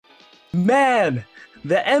Man,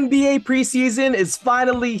 the NBA preseason is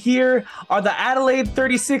finally here. Are the Adelaide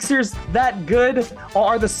 36ers that good, or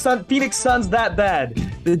are the Phoenix Suns that bad?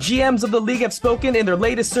 The GMs of the league have spoken in their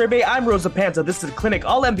latest survey. I'm Rosa Panta. This is the Clinic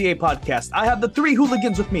All NBA podcast. I have the three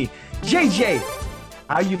hooligans with me. JJ,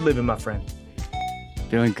 how you living, my friend?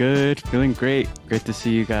 Feeling good, feeling great. Great to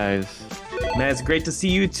see you guys. Man, it's great to see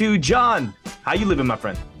you too. John, how you living, my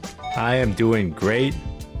friend? I am doing great.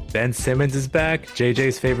 Ben Simmons is back,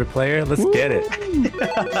 JJ's favorite player. Let's get it.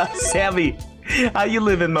 Sammy, how you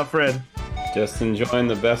living, my friend? Just enjoying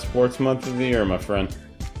the best sports month of the year, my friend.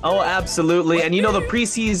 Oh, absolutely. And you know, the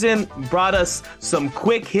preseason brought us some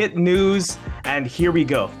quick hit news, and here we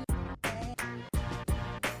go.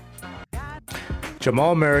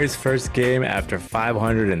 Jamal Murray's first game after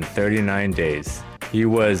 539 days. He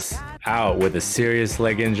was out with a serious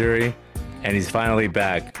leg injury, and he's finally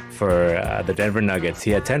back for the Denver Nuggets.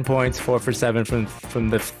 He had 10 points, 4 for 7 from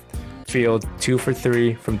the field, 2 for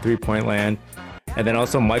 3 from three-point land. And then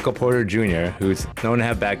also Michael Porter Jr., who's known to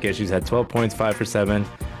have back issues, had 12 points, 5 for 7,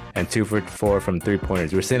 and 2 for 4 from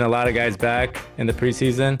three-pointers. We're seeing a lot of guys back in the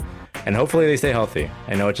preseason, and hopefully they stay healthy.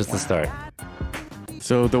 I know it's just the start.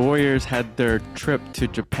 So the Warriors had their trip to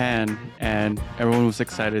Japan, and everyone was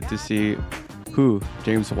excited to see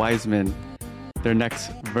James Wiseman, their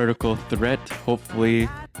next vertical threat, hopefully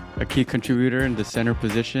a key contributor in the center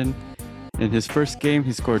position. In his first game,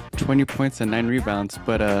 he scored 20 points and 9 rebounds,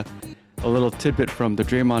 but a little tidbit from the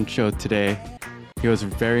Draymond show today, he was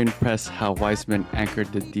very impressed how Wiseman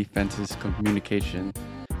anchored the defense's communication.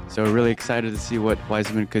 So really excited to see what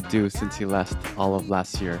Wiseman could do since he left all of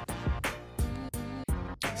last year.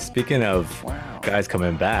 Speaking of guys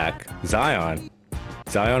coming back, Zion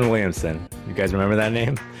Williamson. You guys remember that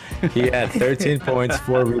name? He had 13 points,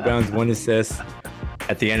 4 rebounds, 1 assist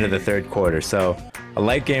at the end of the third quarter. So a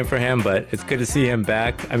light game for him, but it's good to see him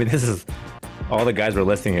back. I mean, this is all the guys we're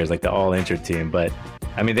listing here is like the all injured team, but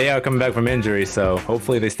I mean, they are coming back from injury, so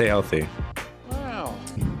hopefully they stay healthy. Wow.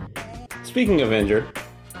 Speaking of injured,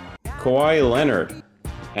 Kawhi Leonard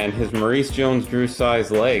and his Maurice Jones-Drew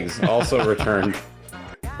sized legs also returned.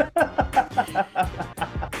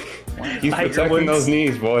 He's protecting those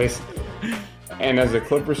knees, boys. And as a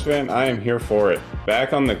Clippers fan, I am here for it.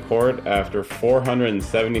 Back on the court after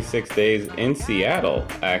 476 days in Seattle,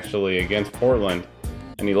 actually, against Portland.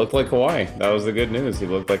 And he looked like Kawhi. That was the good news. He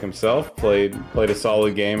looked like himself, played a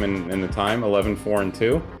solid game in the time,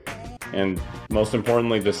 11-4-2. And most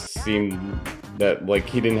importantly, just seemed that like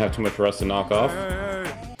he didn't have too much rust to knock off.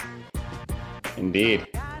 Indeed.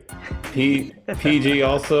 PG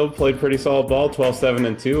also played pretty solid ball,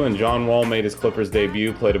 12-7-2, and John Wall made his Clippers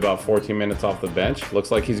debut, played about 14 minutes off the bench.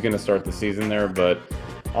 Looks like he's going to start the season there, but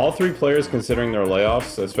all three players, considering their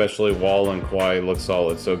layoffs, especially Wall and Kawhi, look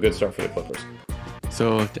solid. So good start for the Clippers.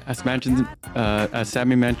 So as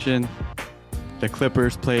Sammy mentioned, the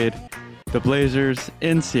Clippers played the Blazers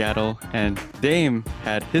in Seattle, and Dame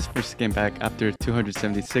had his first game back after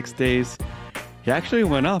 276 days. He actually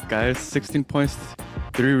went off, guys. 16 points,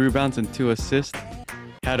 3 rebounds, and 2 assists.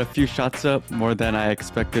 Had a few shots up, more than I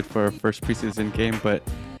expected for a first preseason game, but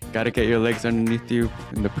got to get your legs underneath you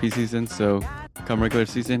in the preseason, so come regular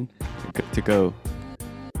season, you're good to go.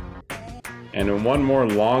 And in one more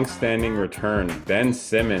long-standing return, Ben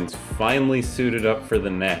Simmons finally suited up for the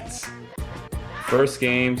Nets. First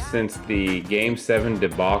game since the Game 7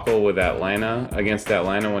 debacle with against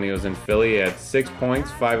Atlanta when he was in Philly. He had 6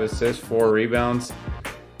 points, 5 assists, 4 rebounds.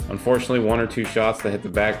 Unfortunately, 1 or 2 shots that hit the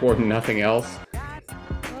backboard and nothing else.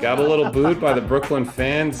 Got a little booed by the Brooklyn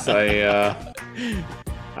fans. I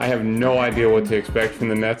have no idea what to expect from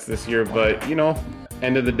the Nets this year, but, you know,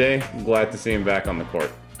 end of the day, I'm glad to see him back on the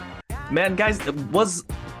court. Man, guys, were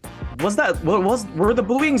the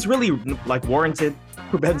booings really like warranted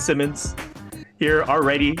for Ben Simmons here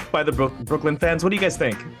already by the Brooklyn fans? What do you guys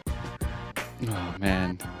think? Oh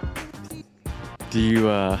man, do you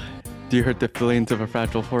hurt the feelings of a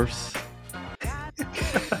fragile horse?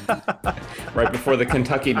 Right before the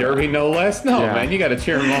Kentucky Derby, no less. No, yeah. Man, you got to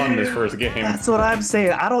cheer him on in this first game. That's what I'm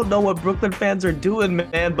saying. I don't know what Brooklyn fans are doing,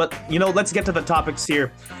 man. But you know, let's get to the topics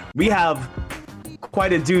here. We have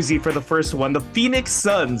quite a doozy for the first one. The Phoenix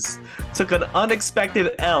Suns took an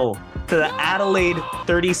unexpected L to the Adelaide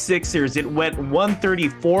 36ers. It went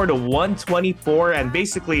 134-124. And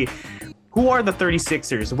basically, who are the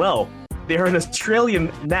 36ers? Well, they're an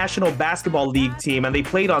Australian National Basketball League team, and they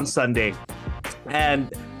played on Sunday. And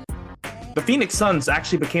the Phoenix Suns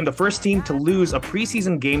actually became the first team to lose a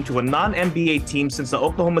preseason game to a non-NBA team since the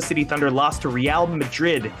Oklahoma City Thunder lost to Real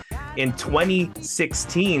Madrid in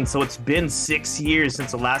 2016. So it's been 6 years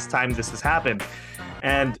since the last time this has happened.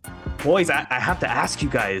 And boys, I have to ask you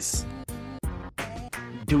guys,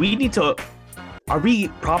 do we need to? Are we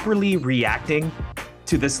properly reacting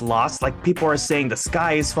to this loss? Like, people are saying the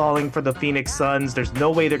sky is falling for the Phoenix Suns. There's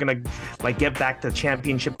no way they're gonna like get back to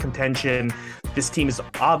championship contention. This team is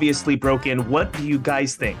obviously broken. What do you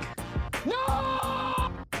guys think? I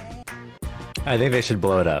think they should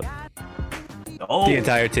blow it up. Oh, The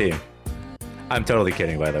entire team. I'm totally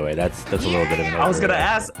kidding, by the way. That's a little bit of an I was gonna overreaction.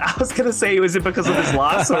 ask. I was gonna say, is it because of this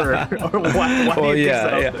loss or why Well, do you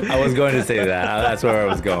yeah, think so? I was going to say that. That's where I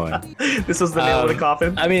was going. This was the nail in the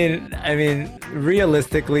coffin. I mean,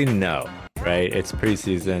 realistically, no, right? It's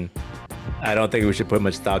preseason. I don't think we should put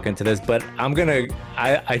much stock into this, but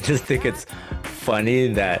I just think it's funny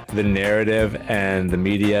that the narrative and the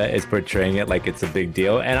media is portraying it like it's a big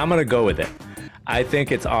deal, and I'm gonna go with it. I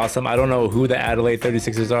think it's awesome. I don't know who the Adelaide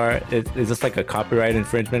 36ers are. Is this like a copyright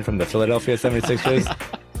infringement from the Philadelphia 76ers?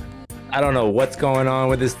 I don't know what's going on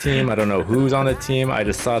with this team. I don't know who's on the team. I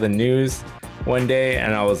just saw the news one day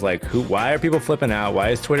and I was like, why are people flipping out? Why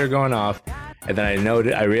is Twitter going off? And then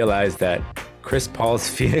I realized that Chris Paul's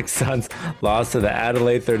Phoenix Suns lost to the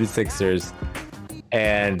Adelaide 36ers.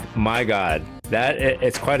 And my God,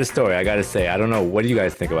 it's quite a story, I gotta say. I don't know. What do you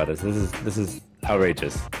guys think about this? This is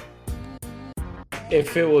outrageous.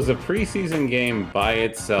 If it was a preseason game by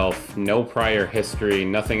itself, no prior history,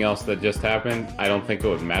 nothing else that just happened, I don't think it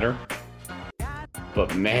would matter.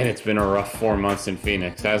 But man, it's been a rough 4 months in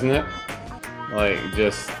Phoenix, hasn't it? Like,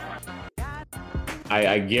 just...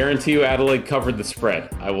 I guarantee you Adelaide covered the spread.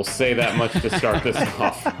 I will say that much to start this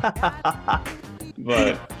off.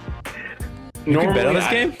 But... You can bet on this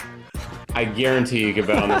game? I guarantee you can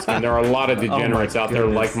bet on this game. There are a lot of degenerates out there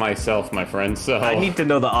like myself, my friend. So I need to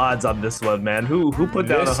know the odds on this one, man. Who put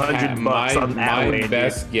down $100 on Adelaide? My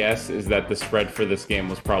best guess is that the spread for this game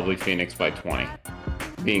was probably Phoenix by 20,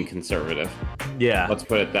 being conservative. Yeah. Let's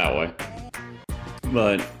put it that way.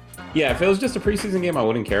 But yeah, if it was just a preseason game, I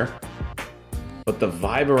wouldn't care. But the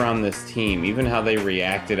vibe around this team, even how they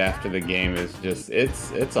reacted after the game, is just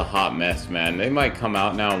it's a hot mess, man. They might come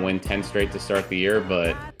out now and win 10 straight to start the year,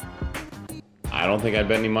 but I don't think I'd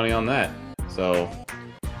bet any money on that. So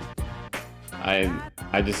I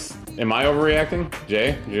just, am I overreacting?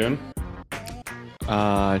 Jay, June?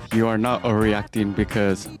 You are not overreacting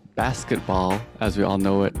because basketball, as we all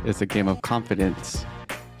know it, is a game of confidence.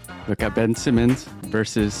 Look at Ben Simmons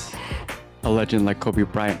versus a legend like Kobe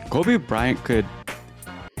Bryant. Kobe Bryant could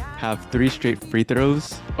have 3 straight free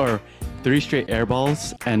throws or 3 straight air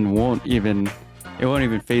balls and it won't even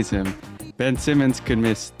phase him. Ben Simmons could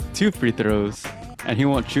miss 2 free throws and he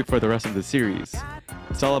won't shoot for the rest of the series.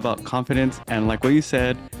 It's all about confidence, and like what you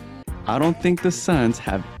said, I don't think the Suns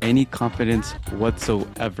have any confidence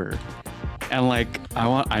whatsoever. And like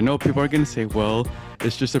I know people are gonna say, well,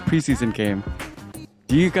 it's just a preseason game.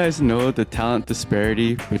 Do you guys know the talent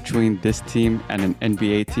disparity between this team and an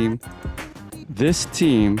NBA team? This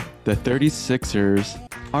team, the 36ers,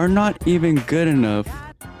 are not even good enough,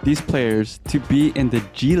 these players, to be in the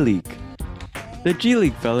G League. The G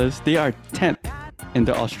League, fellas, they are 10th in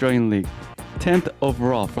the Australian League. 10th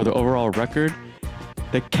overall for the overall record.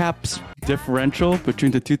 The caps differential between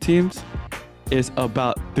the two teams is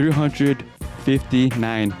about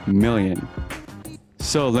 359 million.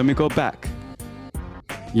 So let me go back.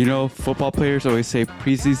 You know, football players always say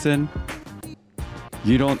preseason.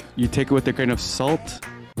 You take it with a grain of salt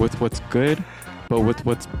with what's good, but with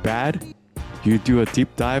what's bad, you do a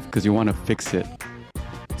deep dive because you want to fix it.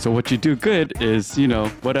 So what you do good is,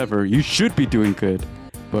 whatever, you should be doing good.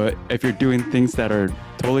 But if you're doing things that are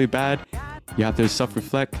totally bad, you have to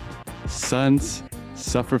self-reflect. Suns,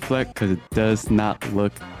 self-reflect because it does not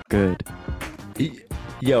look good.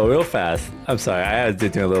 Yo, real fast. I'm sorry, I was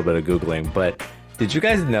doing a little bit of Googling, but did you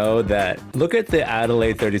guys know that, look at the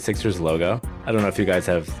Adelaide 36ers logo. I don't know if you guys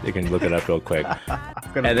you can look it up real quick.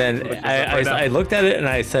 And then I looked at it and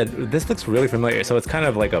I said, this looks really familiar. So it's kind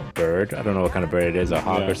of like a bird. I don't know what kind of bird it is, a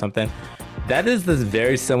hawk or something. That is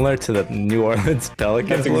very similar to the New Orleans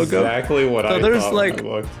Pelicans logo. That's exactly what I thought. So there's like when I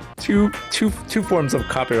looked. two forms of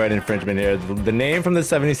copyright infringement here. The name from the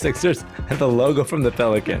 76ers and the logo from the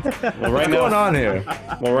Pelicans. Well, What's going on here?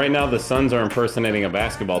 Well, right now the Suns are impersonating a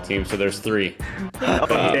basketball team, so there's 3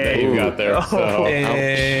 that you Ooh. got there. So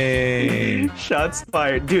Dang. Shots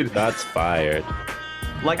fired, dude. That's fired.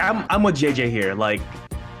 Like, I'm with JJ here. Like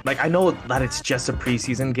I know that it's just a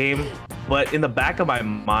preseason game, but in the back of my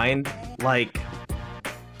mind, like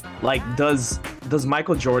does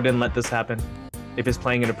Michael Jordan let this happen if he's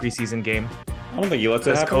playing in a preseason game? I don't think he lets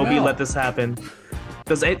it Does happen. Kobe now. let this happen?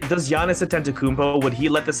 Does Giannis Antetokounmpo, would he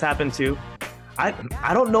let this happen too? I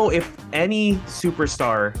don't know if any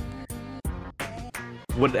superstar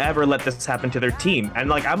would ever let this happen to their team. And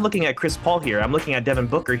like, I'm looking at Chris Paul here, I'm looking at Devin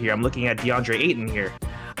Booker here, I'm looking at DeAndre Ayton here.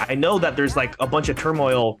 I know that there's like a bunch of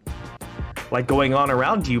turmoil like going on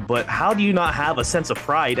around you, but how do you not have a sense of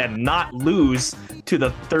pride and not lose to the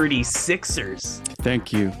 36ers?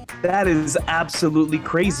 Thank you. That is absolutely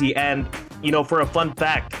crazy. And, you know, for a fun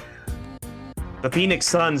fact, the Phoenix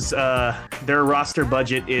Suns, their roster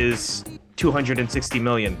budget is $260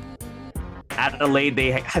 million. Adelaide,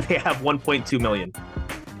 they have 1.2 million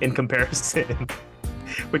in comparison,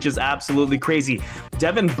 which is absolutely crazy.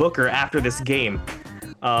 Devin Booker, after this game,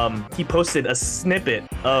 he posted a snippet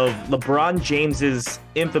of LeBron James's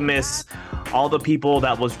infamous "all the people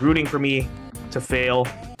that was rooting for me to fail,"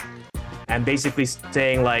 and basically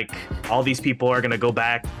saying like all these people are gonna go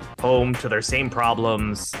back home to their same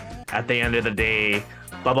problems at the end of the day,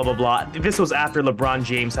 blah blah blah blah. This was after LeBron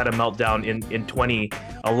James had a meltdown in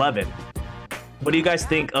 2011. What do you guys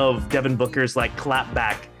think of Devin Booker's like clap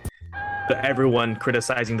back to everyone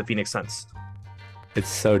criticizing the Phoenix Suns? It's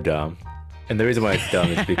so dumb. And the reason why it's dumb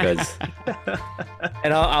is because,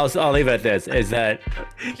 and I'll leave it at this, is that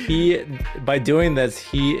by doing this,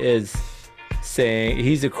 he is saying,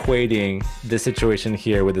 he's equating the situation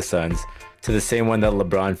here with the Suns to the same one that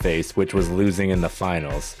LeBron faced, which was losing in the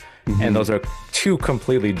finals. Mm-hmm. And those are two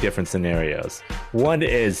completely different scenarios. One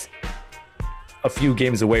is a few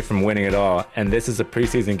games away from winning it all, and this is a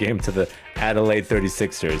preseason game to the Adelaide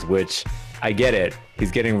 36ers, which I get it.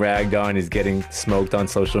 He's getting ragged on, he's getting smoked on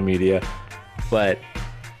social media, but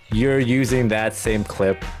you're using that same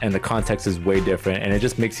clip and the context is way different, and it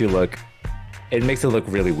just makes it look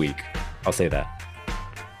really weak. I'll say that.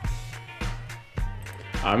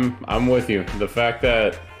 I'm with you. The fact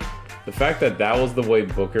that that was the way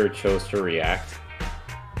Booker chose to react.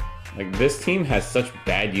 Like, this team has such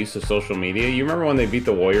bad use of social media. You remember when they beat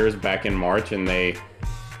the Warriors back in March and they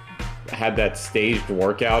had that staged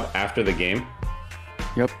workout after the game?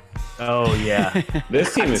 Yep. Oh, yeah.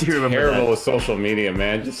 This team is terrible with social media,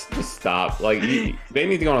 man. Just stop. Like, they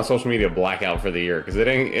need to go on a social media blackout for the year because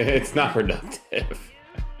it's not productive.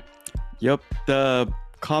 Yep. The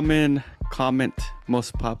common comment,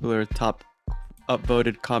 most popular, top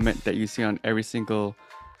upvoted comment that you see on every single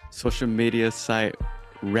social media site,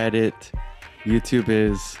 Reddit, YouTube,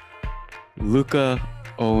 is Luka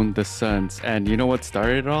owned the Suns. And you know what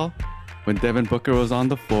started it all? When Devin Booker was on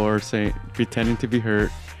the floor pretending to be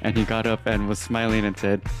hurt, and he got up and was smiling and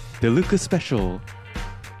said, "The Luka special."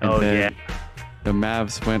 And then the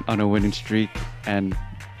Mavs went on a winning streak and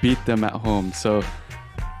beat them at home. So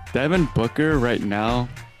Devin Booker right now,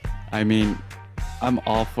 I mean, I'm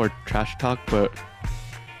all for trash talk, but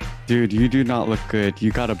dude, you do not look good.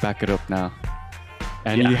 You gotta back it up now.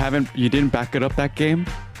 And you didn't back it up that game.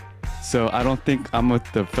 So I don't think I'm with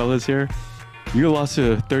the fellas here. You lost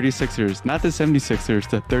to 36ers, not the 76ers,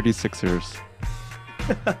 the 36ers.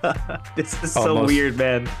 This is so weird,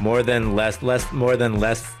 man. More than half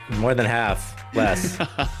less.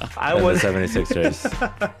 I was the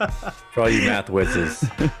 76ers. For all you math whizzes.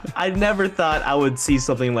 I never thought I would see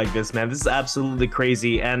something like this, man. This is absolutely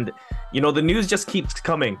crazy. And, you know, the news just keeps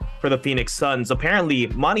coming for the Phoenix Suns. Apparently,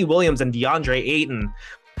 Monty Williams and DeAndre Ayton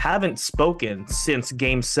haven't spoken since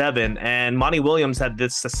Game 7. And Monty Williams had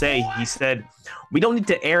this to say. He said, "We don't need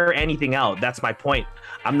to air anything out. That's my point.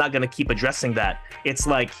 I'm not going to keep addressing that. It's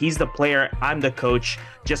like he's the player, I'm the coach,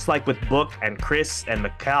 just like with Book and Chris and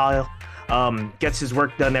Mikhail. Gets his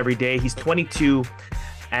work done every day. He's 22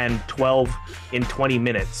 and 12 in 20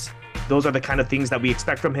 minutes. Those are the kind of things that we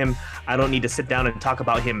expect from him. I don't need to sit down and talk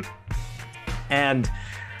about him." And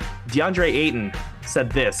DeAndre Ayton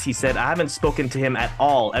said this. He said, "I haven't spoken to him at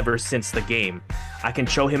all ever since the game. I can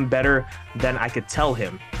show him better than I could tell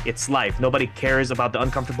him. It's life. Nobody cares about the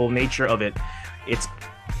uncomfortable nature of it. It's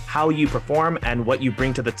how you perform and what you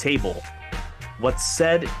bring to the table. What's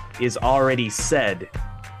said is already said."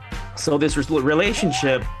 So this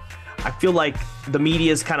relationship, I feel like the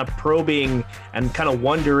media is kind of probing and kind of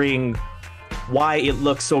wondering why it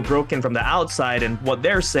looks so broken from the outside. And what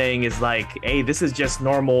they're saying is like, hey, this is just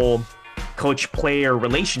normal coach-player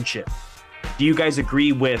relationship. Do you guys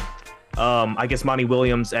agree with, I guess, Monty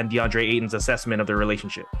Williams and DeAndre Ayton's assessment of their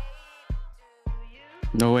relationship?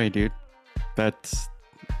 No way, dude. That's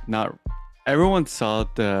not... Everyone saw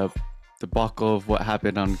the debacle of what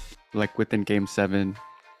happened on, like, within Game 7.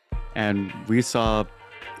 And we saw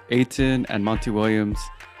Ayton and Monty Williams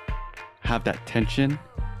have that tension.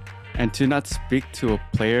 And to not speak to a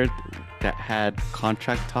player that had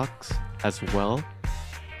contract talks as well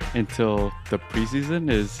until the preseason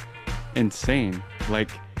is insane. Like,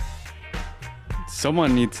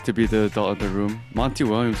 someone needs to be the adult in the room. Monty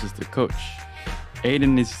Williams is the coach.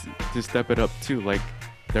 Ayton needs to step it up too. Like,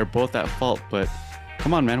 they're both at fault. But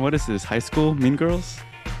come on, man, what is this? High school? Mean Girls?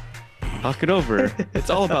 Talk it over. It's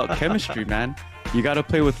all about chemistry, man. You got to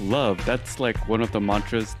play with love. That's like one of the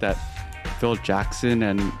mantras that Phil Jackson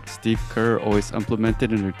and Steve Kerr always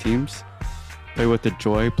implemented in their teams. Play with the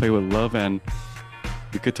joy, play with love, and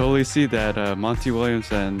you could totally see that Monty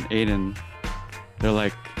Williams and Aiden, they're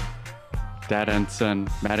like dad and son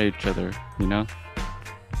mad at each other, you know?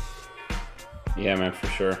 Yeah, man, for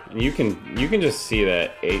sure. And you can just see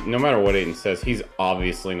that no matter what Aiden says, he's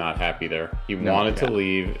obviously not happy there. He wanted to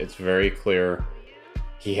leave. It's very clear.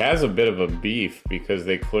 He has a bit of a beef because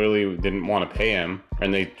they clearly didn't want to pay him,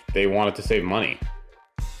 and they wanted to save money.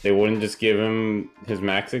 They wouldn't just give him his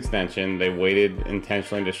max extension. They waited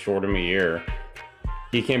intentionally to short him a year.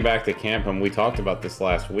 He came back to camp, and we talked about this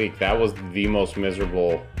last week. That was the most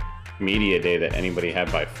miserable media day that anybody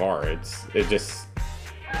had by far. It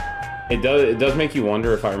does make you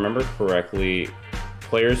wonder. If I remember correctly,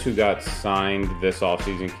 players who got signed this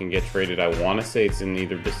offseason can get traded. I want to say it's in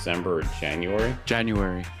either December or January.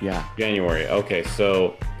 January, yeah. January. Okay,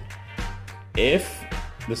 so if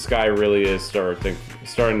the sky really is starting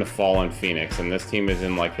to fall on Phoenix, and this team is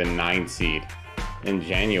in like the 9th seed in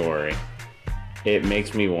January, it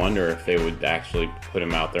makes me wonder if they would actually put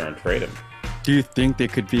him out there and trade him. Do you think they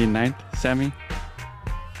could be in 9th, Sammy?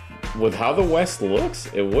 With how the West looks,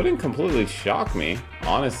 it wouldn't completely shock me,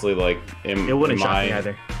 honestly. Like, it wouldn't shock me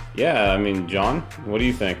either. Yeah, I mean, John, what do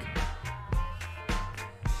you think?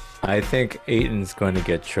 I think Aiton's going to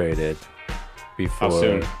get traded before. How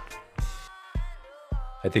soon?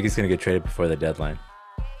 I think he's going to get traded before the deadline.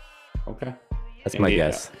 Okay. That's my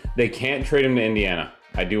guess. They can't trade him to Indiana.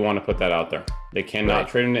 I do want to put that out there. They cannot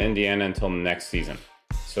trade him to Indiana until next season.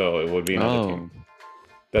 So it would be another team.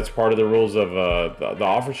 That's part of the rules of the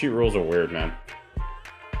offer sheet rules are weird, man.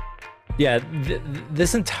 Yeah,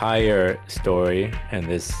 this entire story and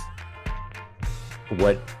this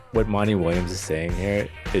what Monty Williams is saying here,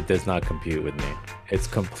 it does not compute with me. It's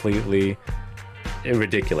completely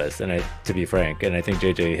ridiculous, and to be frank, and I think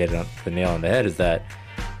JJ hit the nail on the head, is that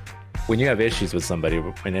when you have issues with somebody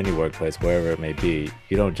in any workplace, wherever it may be,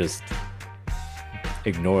 you don't just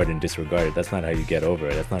ignore it and disregard it. That's not how you get over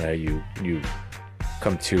it. That's not how you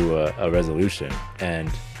come to a resolution. And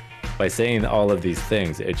by saying all of these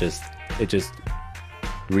things, it just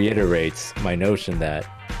reiterates my notion that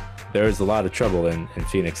there's a lot of trouble in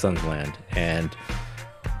Phoenix Suns land. And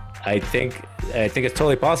I think it's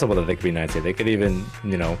totally possible that they could be 9th seed. They could even,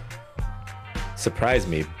 surprise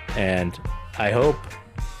me. And I hope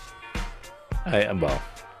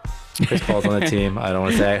Chris Paul's on the team. I don't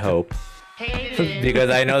want to say I hope, because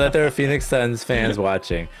I know that there are Phoenix Suns fans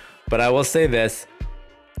watching. But I will say this.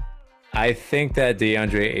 I think that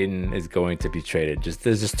DeAndre Ayton is going to be traded.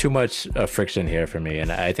 There's just too much friction here for me,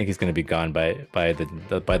 and I think he's going to be gone by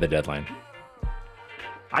the deadline.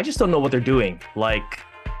 I just don't know what they're doing. Like,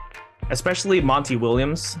 especially Monty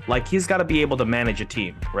Williams. Like, he's got to be able to manage a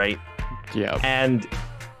team, right? Yeah. And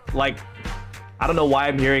like, I don't know why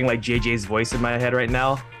I'm hearing like JJ's voice in my head right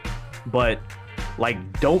now, but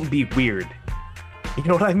like, don't be weird. You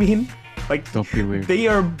know what I mean? Like, don't be weird. They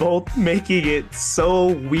are both making it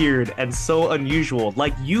so weird and so unusual.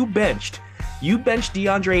 Like, you benched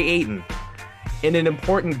DeAndre Ayton in an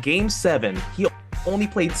important Game 7. He only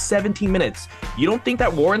played 17 minutes. You don't think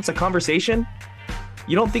that warrants a conversation?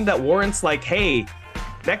 You don't think that warrants like, hey,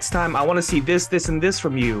 next time I want to see this, this, and this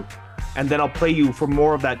from you, and then I'll play you for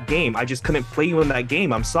more of that game. I just couldn't play you in that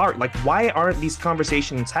game. I'm sorry. Like, why aren't these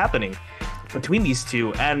conversations happening between these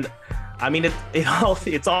two? And I mean,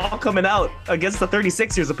 it's all coming out against the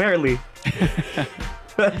 36ers, apparently.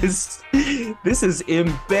 This is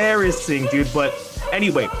embarrassing, dude. But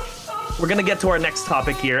anyway, we're going to get to our next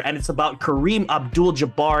topic here, and it's about Kareem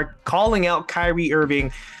Abdul-Jabbar calling out Kyrie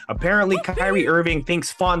Irving. Apparently, Kyrie Irving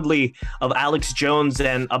thinks fondly of Alex Jones,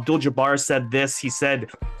 and Abdul-Jabbar said this. He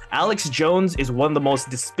said, Alex Jones is one of the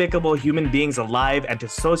most despicable human beings alive, and to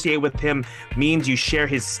associate with him means you share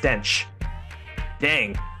his stench.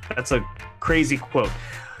 Dang. That's a crazy quote.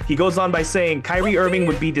 He goes on by saying Kyrie Irving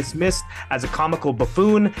would be dismissed as a comical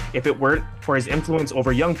buffoon if it weren't for his influence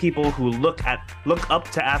over young people who look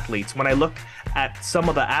up to athletes. When I look at some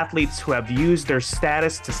of the athletes who have used their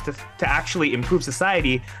status to actually improve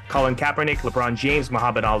society, Colin Kaepernick, LeBron James,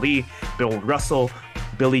 Muhammad Ali, Bill Russell,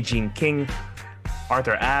 Billie Jean King,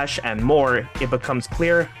 Arthur Ashe, and more, it becomes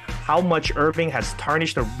clear how much Irving has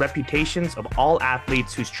tarnished the reputations of all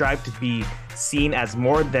athletes who strive to be seen as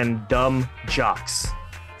more than dumb jocks.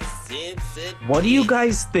 What do you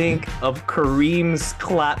guys think of Kareem's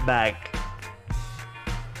clapback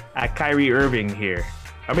at Kyrie Irving here?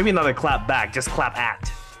 Or maybe not a clap back, just clap at.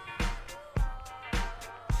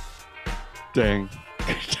 Dang.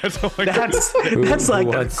 That's like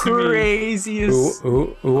the craziest.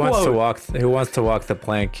 Who wants to quote. walk? Who wants to walk the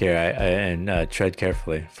plank here and tread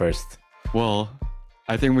carefully first? Well,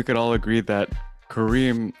 I think we could all agree that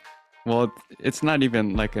Kareem, well, it's not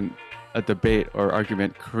even like a debate or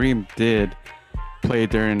argument. Kareem did play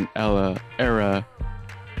during an era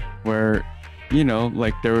where, you know,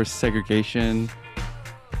 like there was segregation,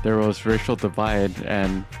 there was racial divide,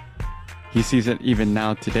 and he sees it even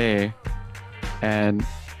now today. And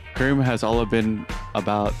Kareem has all been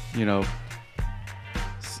about, you know,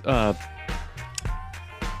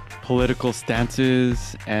 political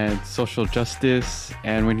stances and social justice.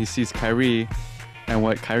 And when he sees Kyrie and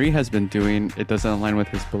what Kyrie has been doing, it doesn't align with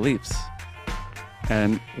his beliefs.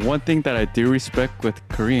 And one thing that I do respect with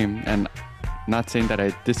Kareem, and not saying that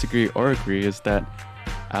I disagree or agree, is that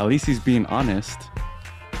at least he's being honest,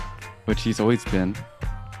 which he's always been.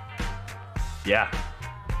 Yeah.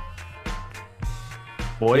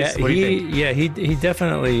 Boys, what do you think? He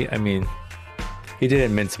definitely. I mean, he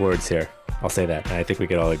didn't mince words here. I'll say that, and I think we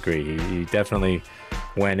could all agree. He definitely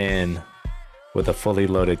went in with a fully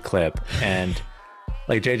loaded clip, and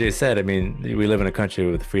like JJ said, I mean, we live in a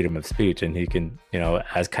country with freedom of speech, and he can, you know,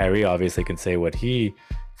 as Kyrie obviously can say what he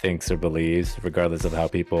thinks or believes, regardless of how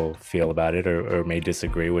people feel about it or may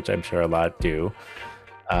disagree, which I'm sure a lot do.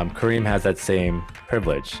 Kareem has that same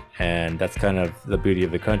privilege, and that's kind of the beauty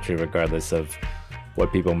of the country, regardless of what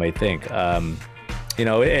people may think. You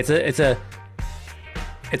know, it's a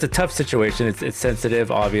tough situation. It's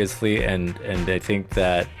sensitive, obviously, and I think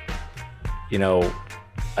that, you know,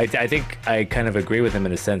 I think I kind of agree with him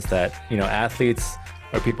in the sense that, you know, athletes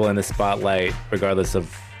or people in the spotlight, regardless of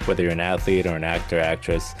whether you're an athlete or an actor,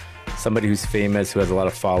 actress, somebody who's famous, who has a lot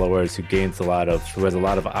of followers, who has a lot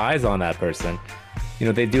of eyes on that person, you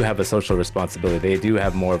know, they do have a social responsibility. They do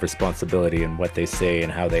have more of responsibility in what they say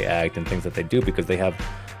and how they act and things that they do, because they have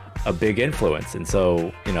a big influence. And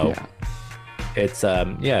so, you know, it's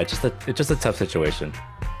just a tough situation.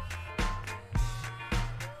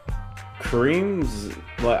 Kareem's,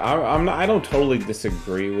 like, I don't totally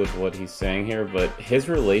disagree with what he's saying here, but his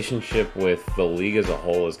relationship with the league as a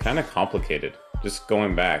whole is kind of complicated. Just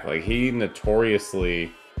going back, like, he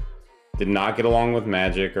notoriously did not get along with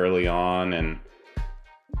Magic early on, and,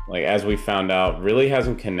 like, as we found out, really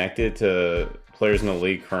hasn't connected to players in the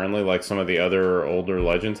league currently like some of the other older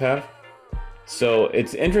legends have. So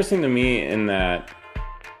it's interesting to me in that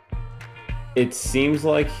it seems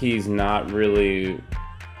like he's not really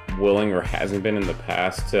willing, or hasn't been in the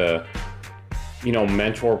past, to, you know,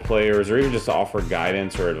 mentor players or even just offer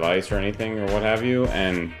guidance or advice or anything or what have you.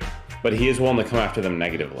 But he is willing to come after them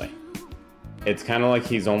negatively. It's kind of like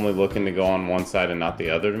he's only looking to go on one side and not the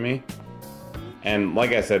other to me. And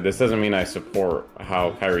like I said, this doesn't mean I support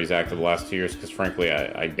how Kyrie's acted the last 2 years, because frankly,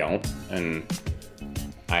 I don't, and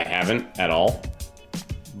I haven't at all.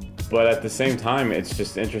 But at the same time, it's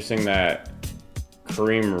just interesting that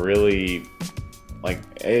Kareem really, like,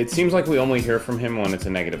 it seems like we only hear from him when it's a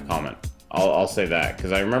negative comment. I'll say that,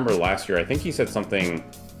 because I remember last year, I think he said something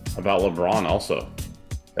about LeBron also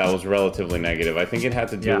that was relatively negative. I think it had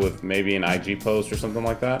to do with maybe an IG post or something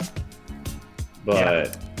like that.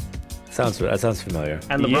 But that sounds familiar.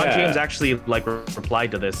 And LeBron James actually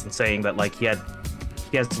replied to this and saying that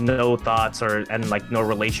he has no thoughts and no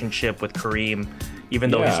relationship with Kareem, even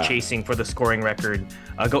though he's chasing for the scoring record.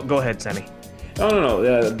 Go ahead, Sammy.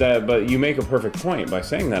 No. But you make a perfect point by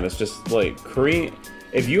saying that. It's just like Kareem.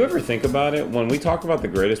 If you ever think about it, when we talk about the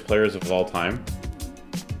greatest players of all time,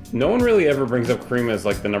 no one really ever brings up Kareem as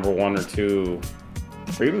like the number 1 or 2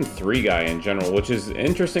 or even 3 guy in general, which is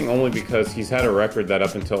interesting only because he's had a record that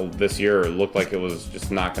up until this year looked like it was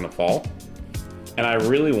just not going to fall. And I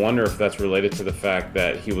really wonder if that's related to the fact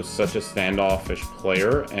that he was such a standoffish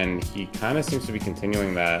player, and he kind of seems to be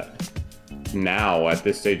continuing that now at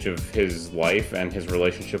this stage of his life and his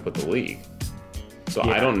relationship with the league. So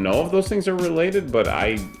I don't know if those things are related, but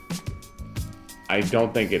I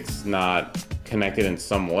don't think it's not connected in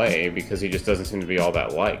some way, because he just doesn't seem to be all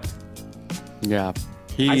that liked. Yeah.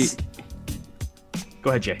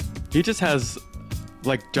 Go ahead, Jay. He just has,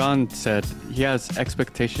 like John said, he has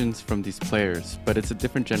expectations from these players, but it's a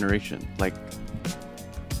different generation. Like,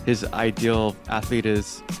 his ideal athlete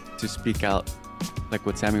is to speak out, like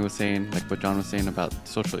what Sammy was saying, like what John was saying about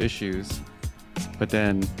social issues. But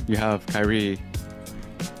then you have Kyrie,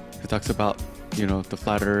 who talks about, you know, the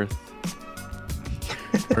flat earth,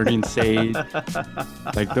 burning sage.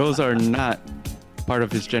 Like, those are not part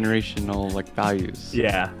of his generational values.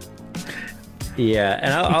 Yeah,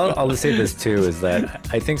 and I'll just say this too, is that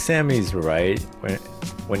I think Sammy's right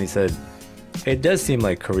when he said it does seem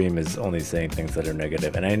like Kareem is only saying things that are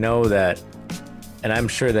negative. And I know that and I'm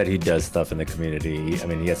sure that he does stuff in the community.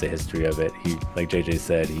 He has a history of it. He, like JJ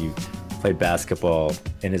said, he played basketball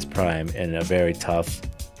in his prime in a very tough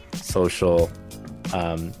social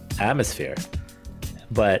atmosphere.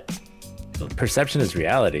 But perception is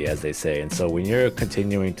reality, as they say. And so when you're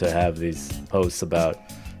continuing to have these posts about,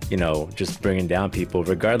 just bringing down people,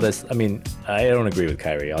 regardless, I don't agree with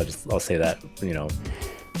Kyrie. I'll say that,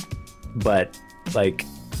 but like,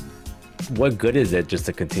 what good is it just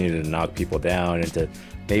to continue to knock people down and to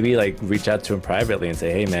maybe like reach out to him privately and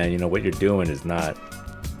say, hey man, what you're doing is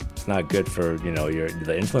it's not good for,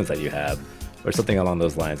 the influence that you have, or something along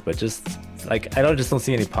those lines. But just like, I don't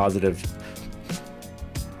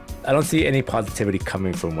see any positivity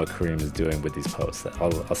coming from what Kareem is doing with these posts.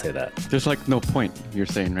 I'll say that. There's like no point, you're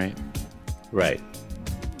saying, right? Right.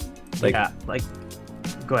 Go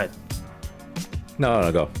ahead.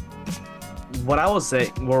 No, go. What I was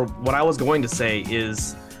going to say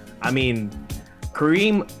is,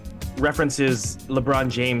 Kareem references LeBron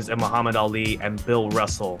James and Muhammad Ali and Bill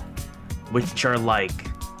Russell, which are like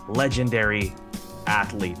legendary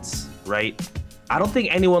athletes, right? I don't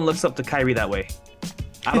think anyone looks up to Kyrie that way.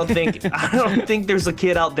 I don't think there's a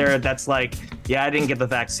kid out there that's like, yeah, I didn't get the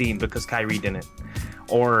vaccine because Kyrie didn't,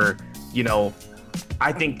 or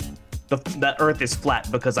I think that Earth is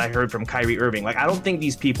flat because I heard from Kyrie Irving. Like, I don't think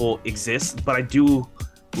these people exist, but I do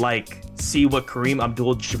see what Kareem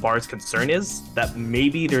Abdul-Jabbar's concern is, that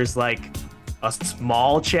maybe there's like a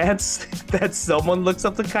small chance that someone looks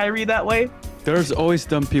up to Kyrie that way. There's always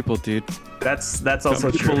dumb people, dude. That's also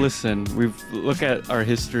dumb people true. Listen, look at our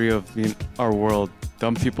history of our world.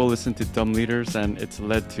 Dumb people listen to dumb leaders, and it's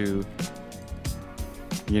led to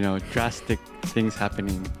drastic things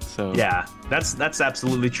happening. So yeah, that's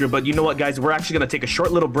absolutely true. But you know what, guys? We're actually going to take a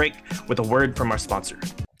short little break with a word from our sponsor.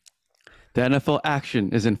 The NFL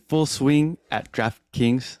action is in full swing at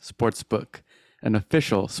DraftKings Sportsbook, an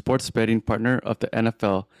official sports betting partner of the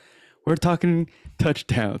NFL. We're talking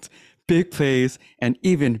touchdowns, big plays, and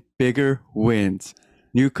even bigger wins.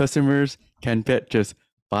 New customers can bet just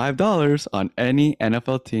 $5 on any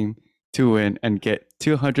NFL team to win and get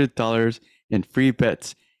 $200 in free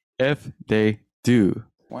bets if they do.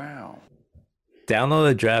 Wow. Download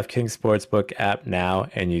the DraftKings Sportsbook app now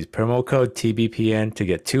and use promo code TBPN to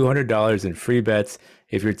get $200 in free bets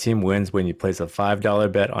if your team wins when you place a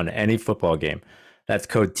 $5 bet on any football game. That's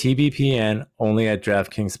code TBPN only at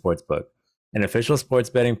DraftKings Sportsbook, an official sports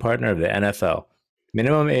betting partner of the NFL.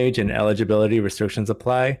 Minimum age and eligibility restrictions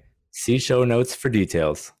apply. See show notes for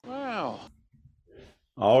details. Wow.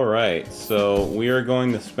 All right, so we are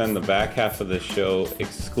going to spend the back half of this show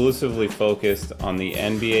exclusively focused on the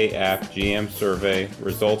NBA app GM survey.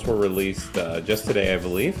 Results were released just today, I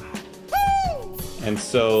believe. And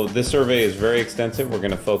so this survey is very extensive. We're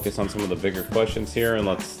going to focus on some of the bigger questions here, and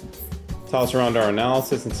let's toss around our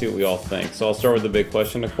analysis and see what we all think. So I'll start with the big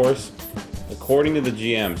question, of course. According to the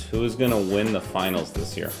GMs, who is going to win the finals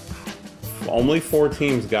this year? Only 4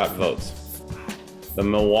 teams got votes. The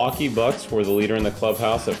Milwaukee Bucks were the leader in the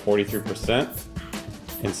clubhouse at 43%.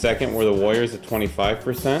 In second were the Warriors at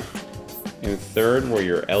 25%. In third were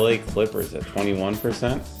your LA Clippers at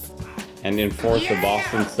 21%. And in fourth, the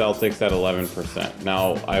Boston Celtics at 11%.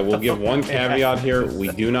 Now, I will give one caveat here. We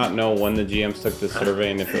do not know when the GMs took this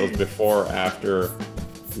survey and if it was before or after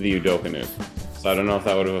the Udoka news. So I don't know if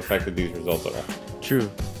that would have affected these results at all. True.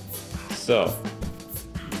 So,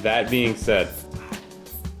 that being said,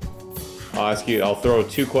 I'll throw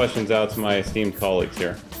 2 questions out to my esteemed colleagues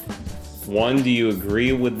here. One, do you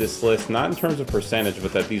agree with this list, not in terms of percentage,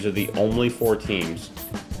 but that these are the only 4 teams?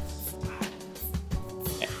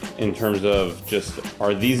 In terms of just,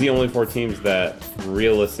 are these the only 4 teams that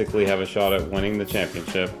realistically have a shot at winning the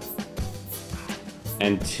championship?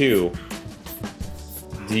 And 2,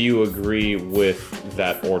 do you agree with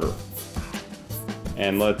that order?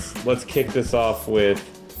 And let's kick this off with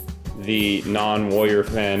the non-Warrior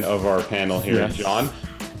fan of our panel here. Yes. John,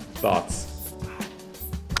 thoughts?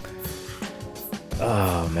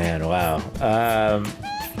 Oh man, wow.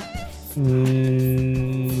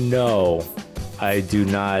 No, I do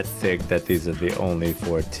not think that these are the only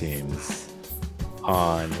 4 teams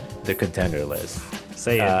on the contender list.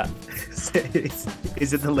 Say it.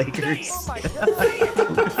 Is it the Lakers?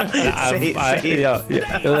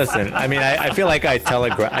 Listen, I feel like I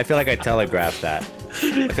telegraphed that. I feel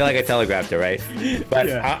like I telegraphed it, right? But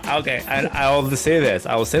yeah. Okay, I'll just say this.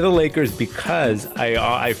 I will say the Lakers because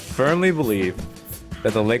I firmly believe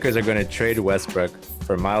that the Lakers are going to trade Westbrook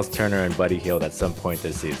for Miles Turner and Buddy Hield at some point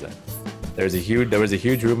this season. There was a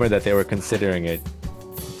huge rumor that they were considering it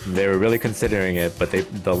They were really considering it, but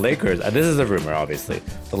the Lakers, this is a rumor, obviously.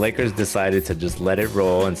 The Lakers decided to just let it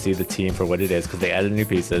roll and see the team for what it is because they added new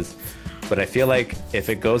pieces. But I feel like if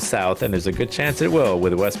it goes south, and there's a good chance it will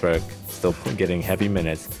with Westbrook still getting heavy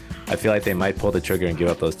minutes, I feel like they might pull the trigger and give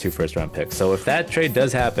up those 2 first-round picks. So if that trade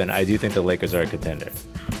does happen, I do think the Lakers are a contender.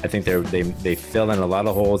 I think they fill in a lot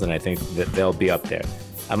of holes, and I think that they'll be up there.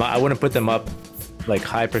 I wouldn't put them up like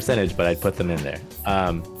high percentage, but I'd put them in there.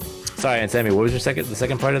 Sorry, and Sammy, what was the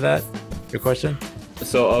second part of that? Your question?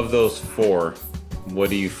 So of those 4, what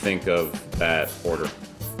do you think of that order?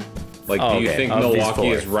 Like, do you think Milwaukee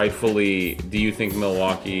is rightfully? Do you think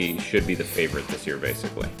Milwaukee should be the favorite this year,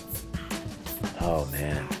 basically? Oh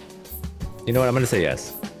man, you know what? I'm gonna say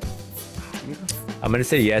yes. I'm gonna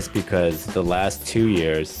say yes because the last 2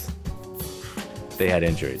 years they had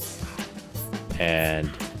injuries, and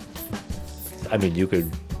I mean you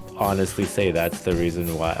could honestly say that's the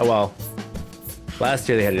reason why. Well, last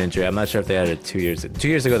year they had an injury. I'm not sure if they had it 2 years. 2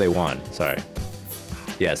 years ago they won. Sorry.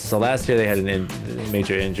 Yes. So last year they had a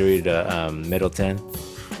major injury to Middleton.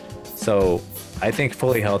 So I think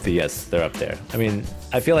fully healthy, yes, they're up there. I mean,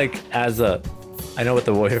 I feel like I know what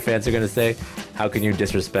the Warrior fans are gonna say. How can you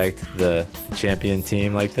disrespect the champion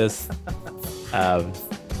team like this?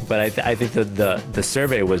 But I think that the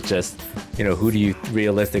survey was just, who do you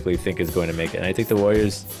realistically think is going to make it? And I think the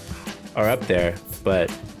Warriors are up there,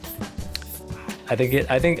 but I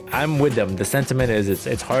think I'm with them. The sentiment is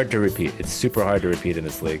it's hard to repeat. It's super hard to repeat in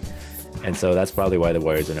this league. And so that's probably why the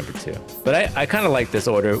Warriors are number 2. But I kind of like this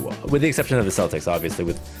order, with the exception of the Celtics, obviously,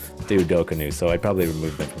 with the Udoka news. So I'd probably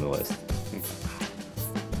remove them from the list.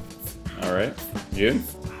 All right. June?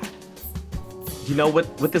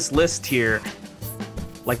 With this list here,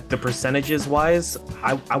 like the percentages wise,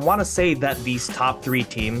 I want to say that these top 3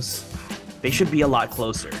 teams, they should be a lot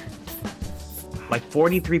closer. Like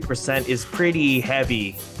 43% is pretty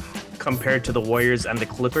heavy compared to the Warriors and the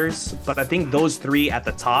Clippers, but I think those 3 at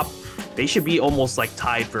the top, they should be almost like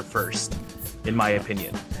tied for first, in my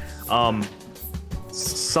opinion.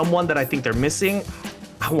 Someone that I think they're missing,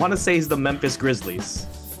 I want to say is the Memphis Grizzlies.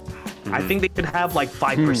 Mm-hmm. I think they could have like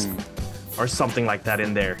 5% or something like that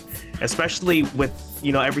in there, especially with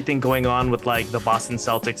everything going on with like the Boston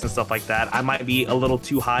Celtics and stuff like that. I might be a little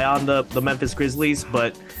too high on the Memphis Grizzlies,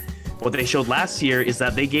 but what they showed last year is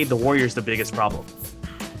that they gave the Warriors the biggest problem,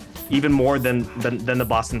 even more than the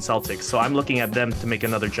Boston Celtics. So I'm looking at them to make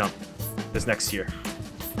another jump this next year.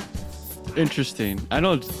 Interesting. I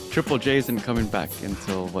know Triple J isn't coming back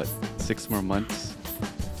until 6 more months?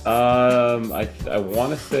 I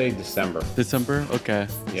want to say December. December? Okay.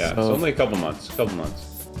 Yeah, so only a couple months.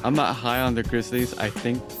 I'm not high on the Grizzlies. I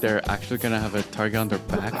think they're actually going to have a target on their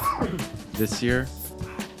back this year,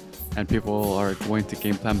 and people are going to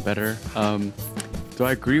game plan better. Do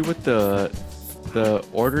I agree with the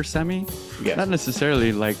order, Sammy? Yes. Not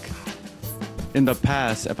necessarily. Like in the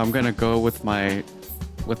past, if I'm going to go with my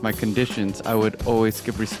conditions, I would always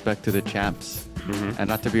give respect to the champs. Mm-hmm. And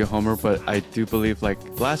not to be a homer, but I do believe, like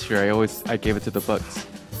last year, I gave it to the Bucks,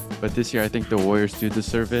 but this year I think the Warriors do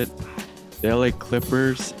deserve it. The LA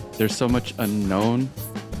Clippers, there's so much unknown.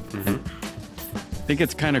 Mm-hmm. And I think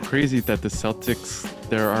it's kind of crazy that the Celtics,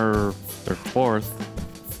 they're 4th.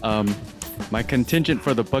 My contingent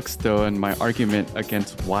for the Bucks, though, and my argument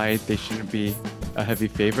against why they shouldn't be a heavy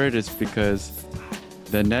favorite is because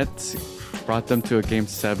the Nets brought them to a Game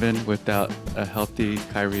 7 without a healthy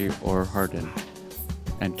Kyrie or Harden.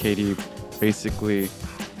 And KD basically,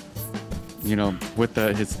 with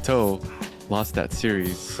his toe, lost that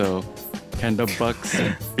series. So can the Bucks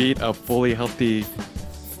beat a fully healthy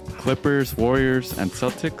Clippers, Warriors, and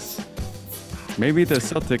Celtics? Maybe the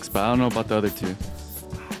Celtics, but I don't know about the other 2.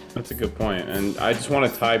 That's a good point. And I just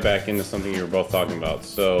want to tie back into something you were both talking about.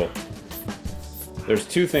 So there's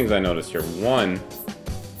 2 things I noticed here. One,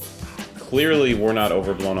 clearly we're not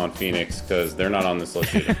overblown on Phoenix because they're not on this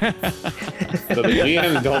list either. So the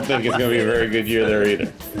GMs don't think it's going to be a very good year there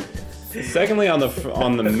either. Secondly, on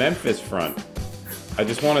the Memphis front, I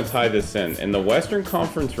just want to tie this in. In the Western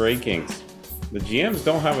Conference rankings, the GMs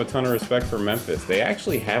don't have a ton of respect for Memphis. They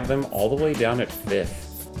actually have them all the way down at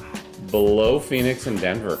 5th, below Phoenix and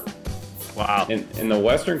Denver. Wow. In the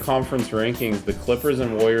Western Conference rankings, the Clippers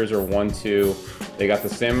and Warriors are 1-2. They got the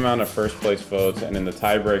same amount of first place votes, and in the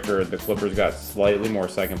tiebreaker, the Clippers got slightly more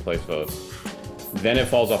second place votes. Then it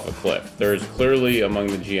falls off a cliff. There's clearly among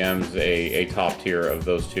the GMs a top tier of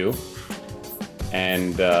those 2.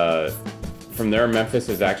 And from there, Memphis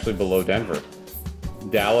is actually below Denver.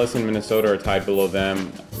 Dallas and Minnesota are tied below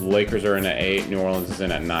them. Lakers are in at 8. New Orleans is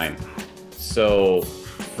in at 9. So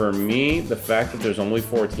for me, the fact that there's only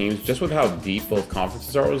 4 teams, just with how deep both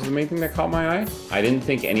conferences are, was the main thing that caught my eye. I didn't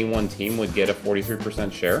think any one team would get a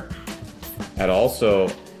 43% share at all.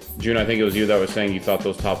 So, June, I think it was you that was saying you thought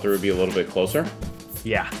those top 3 would be a little bit closer.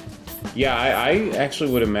 Yeah. Yeah, I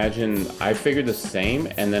actually would imagine, I figured the same,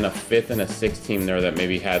 and then a 5th and a 6th team there that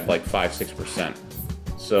maybe had like 5-6%.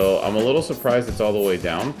 So I'm a little surprised it's all the way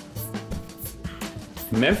down.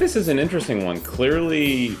 Memphis is an interesting one.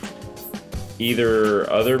 Clearly, either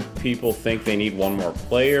other people think they need one more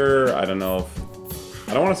player. I don't know if,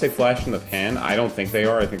 I don't want to say flash in the pan. I don't think they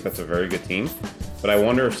are. I think that's a very good team. But I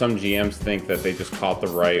wonder if some GMs think that they just caught the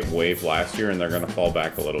right wave last year and they're going to fall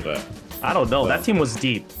back a little bit. I don't know. That team was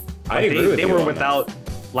deep. I agree with they you were on without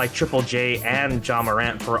like Triple J and John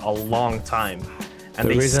Morant for a long time. And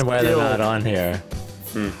The they reason why they're still- not on here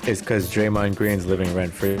is because Draymond Green's living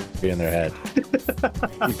rent-free in their head. You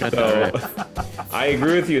got that So right. I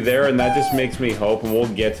agree with you there, and that just makes me hope, and we'll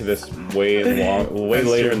get to this way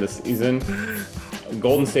later in the season.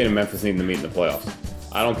 Golden State and Memphis need to meet in the playoffs.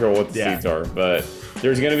 I don't care what the seeds are, but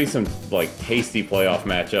there's going to be some like tasty playoff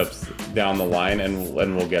matchups down the line, and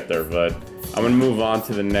we'll get there. But I'm going to move on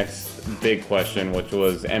to the next big question, which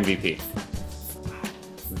was MVP.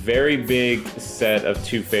 Very big set of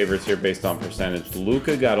 2 favorites here based on percentage.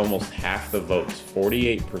 Luka got almost half the votes,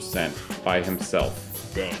 48% by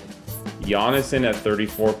himself. Dang. Giannis in at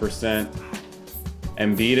 34%,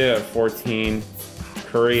 Embiid at 14%,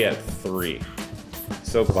 Curry at 3%.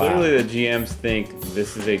 So clearly the GMs think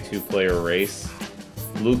this is a 2-player race.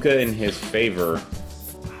 Luka, in his favor,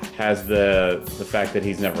 has the fact that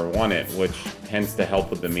he's never won it, which tends to help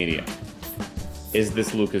with the media. Is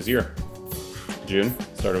this Luka's year? June,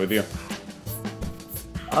 started with you.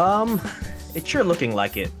 It's sure looking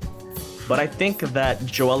like it. But I think that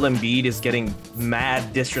Joel Embiid is getting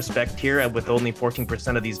mad disrespect here with only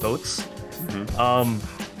 14% of these votes.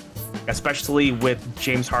 Especially with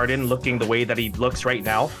James Harden looking the way that he looks right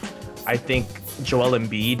now. I think Joel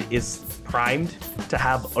Embiid is primed to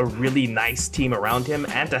have a really nice team around him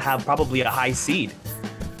and to have probably a high seed.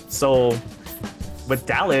 So with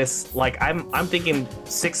Dallas, like I'm thinking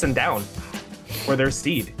 6 and down for their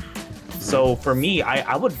seed. So for me,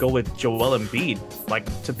 I would go with Joel Embiid, like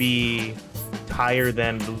to be higher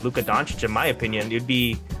than Luka Doncic, in my opinion. It'd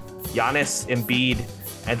be Giannis, Embiid,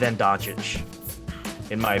 and then Doncic,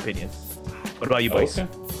 in my opinion. What about you boys? Okay.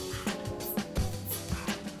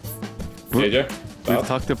 JJ? We've Thoughts?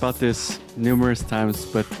 talked about this numerous times,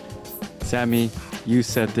 but Sammy, you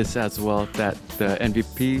said this as well, that the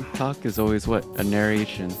MVP talk is always what? A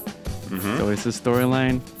narration. It's always a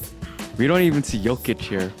storyline. We don't even see Jokic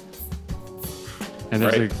here. And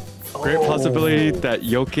there's Right. a great possibility that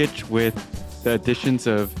Jokic, with the additions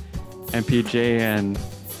of MPJ and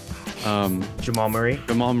Jamal Murray.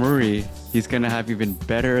 Jamal Murray, he's going to have even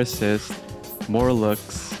better assists, more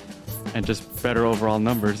looks, and just better overall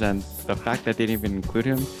numbers. And the fact that they didn't even include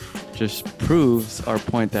him just proves our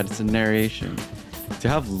point that it's a narration. To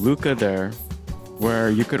have Luka there, where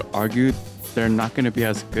you could argue they're not going to be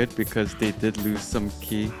as good because they did lose some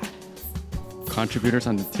key contributors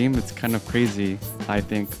on the team, it's kind of crazy, I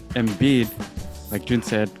think. Embiid, like Jun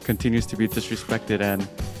said, continues to be disrespected, and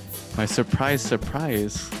my surprise,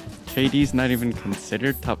 KD's not even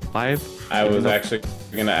considered top 5. I was actually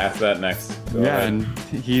going to ask that next. Go ahead. And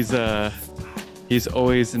he's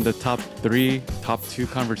always in the top 3, top 2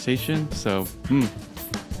 conversation. So,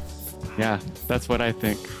 yeah, that's what I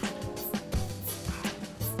think.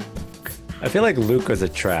 I feel like Luka's a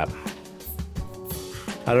trap.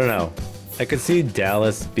 I don't know. I could see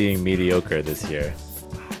Dallas being mediocre this year.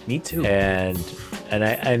 Me too. And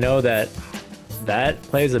I know that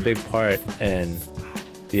plays a big part in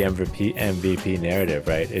the MVP narrative,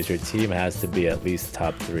 right? Is your team has to be at least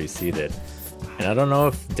top 3 seeded. And I don't know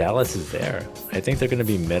if Dallas is there. I think they're going to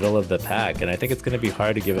be middle of the pack, and I think it's going to be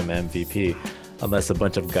hard to give him MVP unless a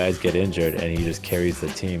bunch of guys get injured and he just carries the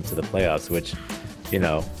team to the playoffs, which,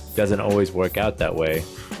 doesn't always work out that way.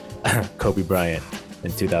 Kobe Bryant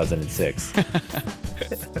in 2006.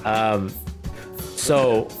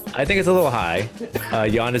 So I think it's a little high.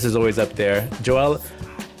 Giannis is always up there. Joel,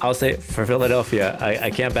 I'll say for Philadelphia, I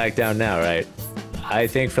can't back down now, right? I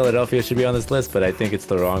think Philadelphia should be on this list, but I think it's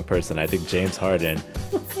the wrong person. I think James Harden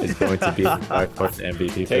is going to be the dark horse MVP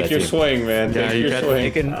for Take that your team. swing, man. Yeah, Take you your gotta swing.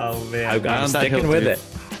 They can- Oh man. I'm on that sticking hill, with dude. it.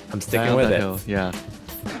 I'm Die sticking on with that it. hill, yeah.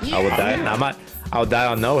 I will die. I'll die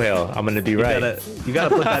on no hill. I'm gonna be right. You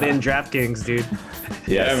gotta put that in DraftKings, dude.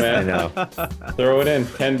 Yes, Yeah, man. I know. Throw it in.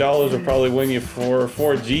 $10 will probably win you four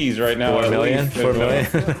G's right now. 4 at million. least. 4 million.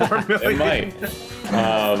 It might.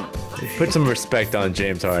 Put some respect on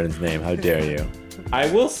James Harden's name. How dare you? I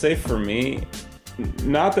will say for me,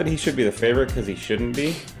 not that he should be the favorite because he shouldn't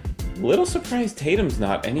be. Little surprised Tatum's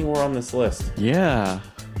not anywhere on this list. Yeah.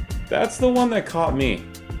 That's the one that caught me.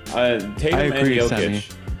 Tatum I agree, and Jokic. Sammy.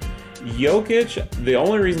 Jokic, the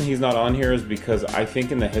only reason he's not on here is because I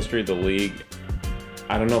think in the history of the league,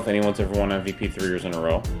 I don't know if anyone's ever won MVP 3 years in a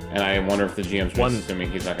row. And I wonder if the GM's just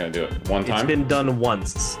assuming he's not going to do it. One time? It's been done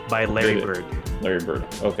once by Larry Bird. Larry Bird.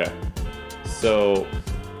 Okay. So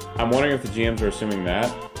I'm wondering if the GMs are assuming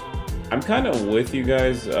that. I'm kind of with you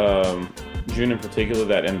guys, June in particular,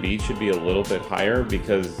 that Embiid should be a little bit higher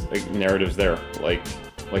because like, narrative's there, like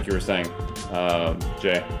you were saying,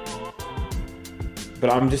 Jay. But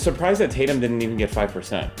I'm just surprised that Tatum didn't even get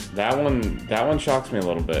 5%. That one shocks me a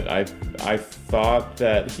little bit. I thought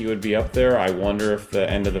that he would be up there. I wonder if the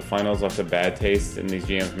end of the finals left a bad taste in these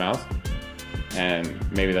GM's mouths, and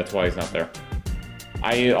maybe that's why he's not there.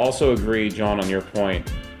 I also agree, John, on your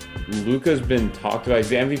point. Luka's been talked about. He's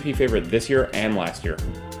the MVP favorite this year and last year,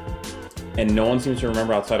 and no one seems to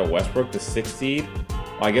remember outside of Westbrook, the 6th seed.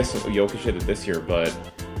 Well, I guess Jokic did it this year, but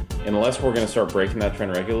unless we're going to start breaking that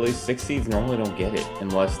trend regularly, 6 seeds normally don't get it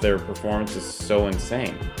unless their performance is so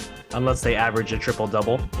insane. Unless they average a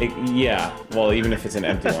triple-double. Yeah, well, even if it's an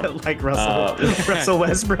empty one. Like Russell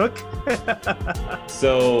Westbrook.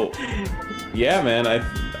 So, yeah, man,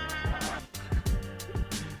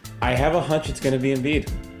 I have a hunch it's going to be Embiid.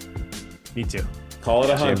 Me too. Call it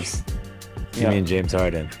a hunch. You mean James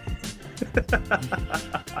Harden?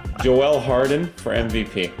 Joel Harden for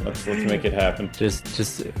MVP. Let's make it happen. Just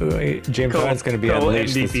James Harden's going to be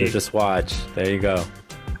unleashed this year. Just watch. There you go.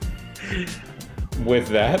 With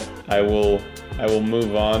that, I will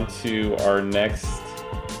move on to our next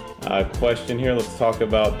question here. Let's talk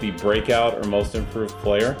about the breakout or most improved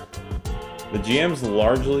player. The GM's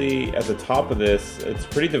largely at the top of this. It's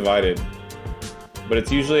pretty divided, but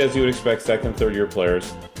it's usually, as you would expect, second, third year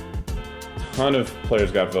players. Ton of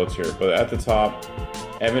players got votes here, but at the top,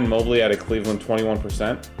 Evan Mobley out of Cleveland,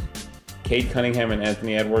 21%. Cade Cunningham and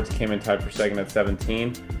Anthony Edwards came in tied for second at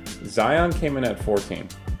 17. Zion came in at 14.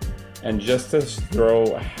 And just to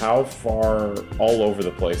throw how far all over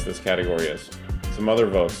the place this category is, some other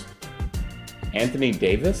votes. Anthony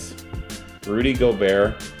Davis, Rudy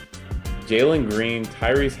Gobert, Jalen Green,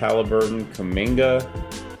 Tyrese Halliburton, Kuminga,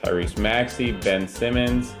 Tyrese Maxey, Ben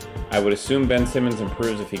Simmons. I would assume Ben Simmons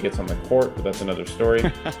improves if he gets on the court, but that's another story.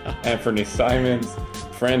 Anthony Simons,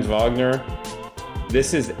 Franz Wagner.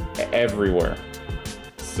 This is everywhere.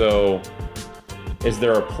 So, is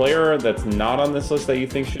there a player that's not on this list that you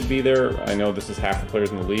think should be there? I know this is half the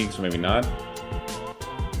players in the league, so maybe not.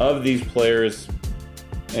 Of these players,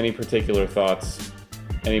 any particular thoughts?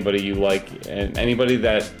 Anybody you like, and anybody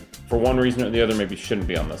that, for one reason or the other, maybe shouldn't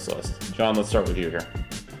be on this list? John, let's start with you here.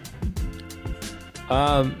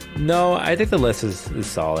 No, I think the list is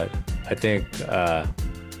solid. I think I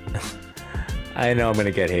know I'm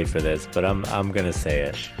gonna get hate for this, but I'm gonna say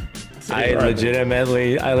it. I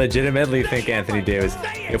legitimately think Anthony Davis,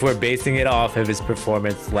 if we're basing it off of his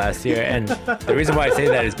performance last year, and the reason why I say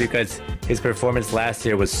that is because his performance last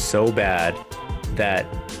year was so bad that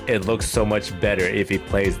it looks so much better if he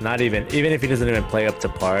plays, even if he doesn't even play up to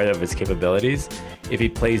par of his capabilities. If he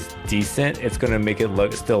plays decent, it's going to make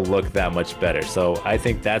it still look that much better. So I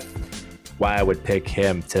think that's why I would pick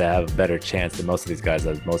him to have a better chance than most of these guys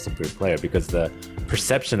as most improved player, because the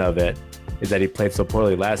perception of it is that he played so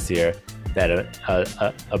poorly last year that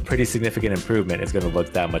a pretty significant improvement is going to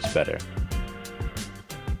look that much better.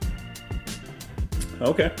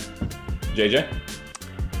 Okay. JJ?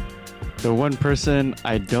 The one person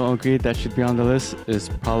I don't agree that should be on the list is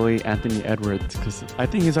probably Anthony Edwards, because I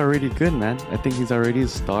think he's already good, man. I think he's already a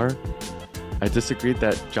star. I disagreed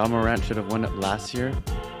that Ja Morant should have won it last year.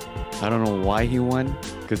 I don't know why he won,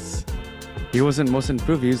 because he wasn't most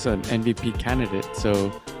improved. He was an MVP candidate.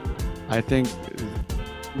 So I think,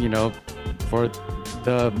 for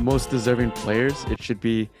the most deserving players, it should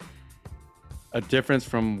be a difference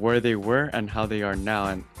from where they were and how they are now.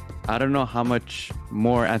 And I don't know how much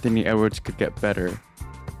more Anthony Edwards could get better.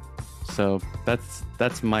 So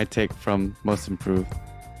that's my take from most improved.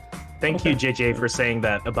 Thank you, JJ, for saying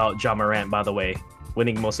that about Ja Morant, by the way,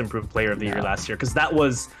 winning most improved player of the year last year, because that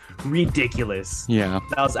was ridiculous. Yeah.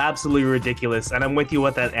 That was absolutely ridiculous. And I'm with you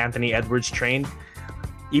with that Anthony Edwards train.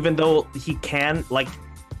 Even though he can,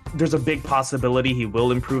 there's a big possibility he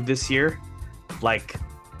will improve this year,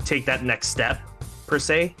 take that next step, per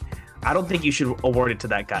se. I don't think you should award it to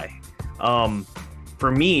that guy.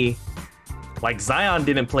 For me, Zion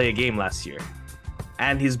didn't play a game last year,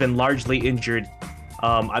 and he's been largely injured.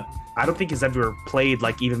 I don't think he's ever played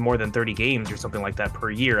even more than 30 games or something like that per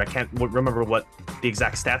year. I can't remember what the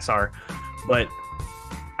exact stats are, but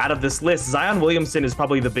out of this list, Zion Williamson is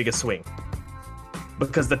probably the biggest swing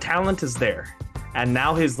because the talent is there, and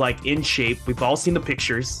now he's like in shape. We've all seen the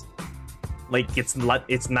pictures. Like it's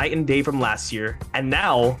night and day from last year, and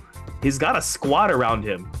now he's got a squad around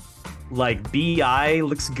him. Like BI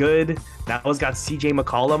looks good. Now he's got CJ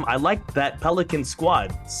McCollum. I like that Pelican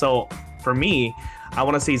squad. So for me, I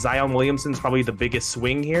want to say Zion Williamson's probably the biggest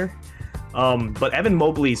swing here. But Evan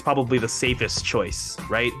Mobley is probably the safest choice,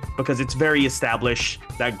 right? Because it's very established,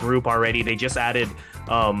 that group already. They just added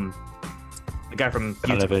the guy from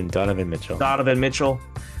Donovan Mitchell. Donovan Mitchell.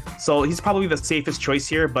 So he's probably the safest choice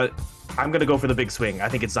here, but I'm going to go for the big swing. I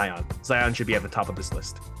think it's Zion. Zion should be at the top of this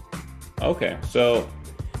list. Okay, so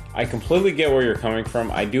I completely get where you're coming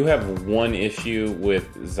from. I do have one issue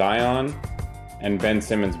with Zion and Ben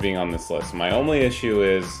Simmons being on this list. My only issue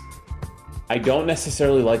is I don't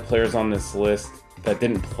necessarily like players on this list that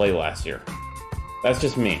didn't play last year. That's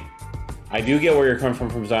just me. I do get where you're coming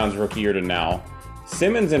from Zion's rookie year to now.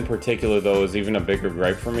 Simmons in particular, though, is even a bigger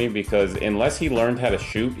gripe for me because unless he learned how to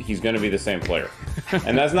shoot, he's going to be the same player.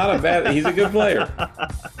 And that's not a bad... He's a good player.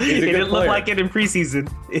 It didn't look like it in preseason.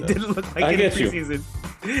 It didn't look like it in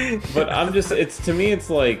preseason. But I'm just... To me, it's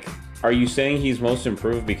like, are you saying he's most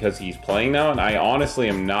improved because he's playing now? And I honestly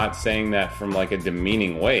am not saying that from like a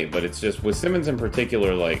demeaning way, but it's just with Simmons in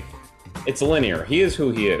particular, like, it's linear. He is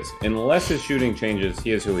who he is. Unless his shooting changes,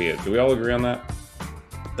 he is who he is. Do we all agree on that?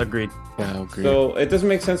 Agreed. Yeah, agreed. So it doesn't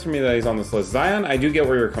make sense for me that he's on this list. Zion, I do get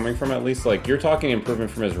where you're coming from, at least. Like, you're talking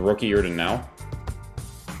improvement from his rookie year to now.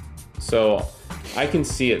 So I can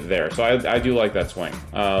see it there. So I do like that swing.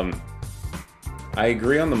 I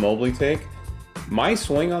agree on the Mobley take. My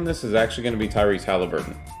swing on this is actually going to be Tyrese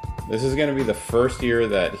Halliburton. This is going to be the first year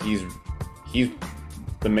that he's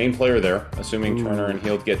the main player there, assuming Turner and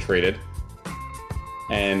Hield get traded.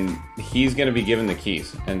 And he's going to be given the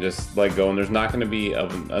keys and just let go. And there's not going to be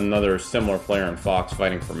another similar player in Fox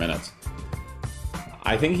fighting for minutes.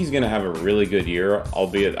 I think he's going to have a really good year,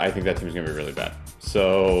 albeit I think that team's going to be really bad.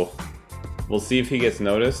 So we'll see if he gets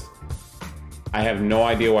noticed. I have no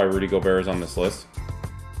idea why Rudy Gobert is on this list.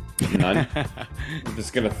 None. I'm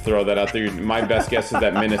just going to throw that out there. My best guess is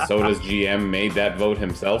that Minnesota's GM made that vote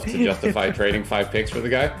himself to justify trading 5 picks for the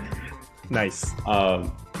guy. Nice.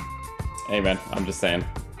 Hey man, I'm just saying.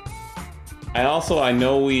 And also, I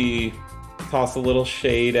know we toss a little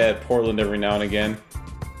shade at Portland every now and again.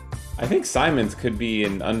 I think Simons could be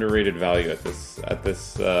an underrated value at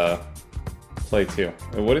this play too.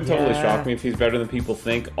 It wouldn't totally shock me if he's better than people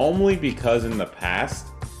think, only because in the past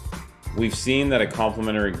we've seen that a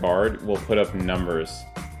complimentary guard will put up numbers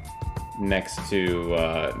next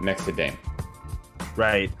to Dame.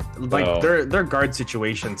 Right. Like So- their guard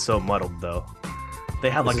situation's so muddled though. They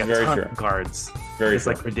have like This a is very ton true. of guards. Very It's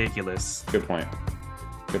true. like ridiculous. Good point.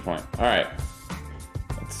 Good point. All right.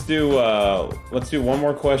 Let's do one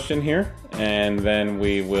more question here, and then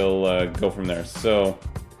we will go from there. So,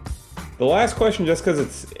 the last question, just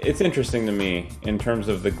because it's interesting to me in terms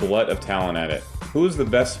of the glut of talent at it. Who is the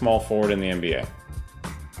best small forward in the NBA?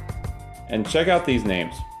 And check out these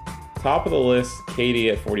names. Top of the list,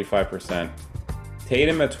 KD at 45%,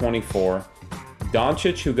 Tatum at 24%.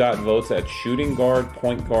 Doncic, who got votes at shooting guard,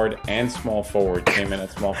 point guard, and small forward, came in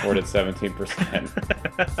at small forward at 17%.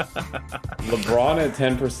 LeBron at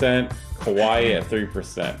 10%, Kawhi at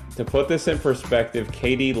 3%. To put this in perspective,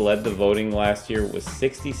 KD led the voting last year with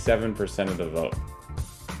 67% of the vote.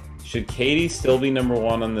 Should KD still be number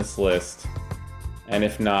one on this list? And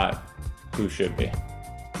if not, who should be?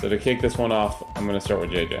 So to kick this one off, I'm going to start with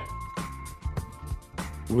JJ.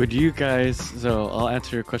 Would you guys, so I'll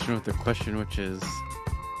answer your question with a question, which is,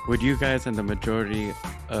 would you guys and the majority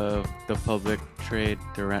of the public trade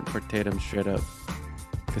Durant for Tatum straight up?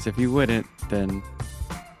 Because if you wouldn't, then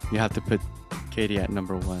you have to put KD at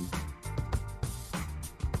number one.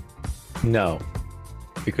 No,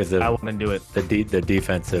 because I of wouldn't do it. the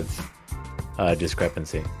defensive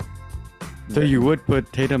discrepancy. So you would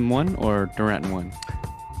put Tatum one or Durant one?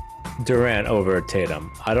 Durant over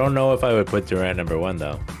Tatum. I don't know if I would put Durant number one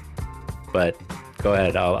though, but go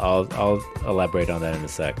ahead. I'll elaborate on that in a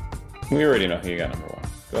sec. We already know who you got number one.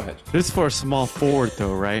 Go ahead. This is for a small forward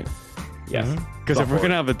though, right? Yes. Because Small if we're forward.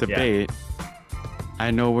 gonna have a debate, I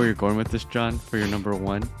know where you're going with this, John, for your number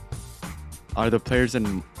one. Are the players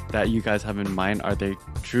that you guys have in mind, are they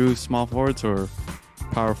true small forwards or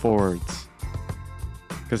power forwards?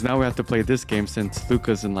 Because now we have to play this game since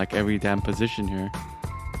Luka's in like every damn position here.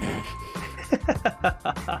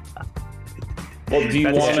 Well, do you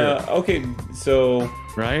That is want to? Okay, so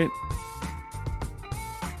Right?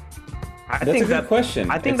 I that's think a good question.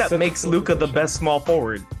 I think It's that such makes a good Luka the question. best small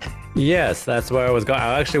forward. Yes, that's where I was going.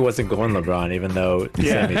 I actually wasn't going LeBron, even though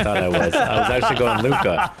Sammy thought I was. I was actually going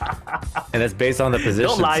Luka, and it's based on the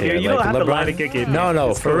positions. Don't lie here. here. You don't have to lie to kick it. No,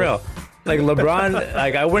 It's for cool. real. Like LeBron,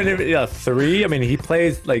 like I wouldn't even 3. I mean, he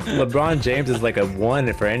plays like LeBron James is like a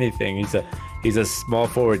 1 for anything. He's a small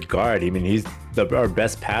forward guard. I mean, he's our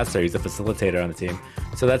best passer. He's a facilitator on the team.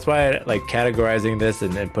 So that's why like categorizing this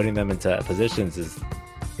and putting them into positions is,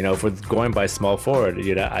 if we're going by small forward,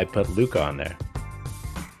 I put Luka on there.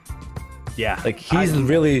 Yeah. Like he's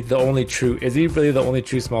really the only true. Is he really the only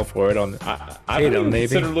true small forward on? I don't even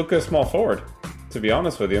consider Luka a small forward, to be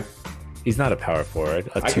honest with you. He's not a power forward.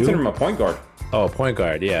 I consider him a point guard. Oh, a point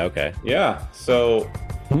guard. Yeah. Okay. Yeah. So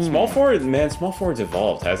small forward, man. Small forward's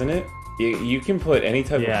evolved, hasn't it? You can put any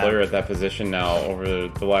type of player at that position now over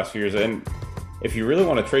the last few years. And if you really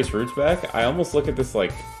want to trace roots back, I almost look at this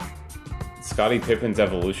like Scottie Pippen's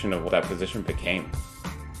evolution of what that position became.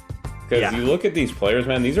 Because you look at these players,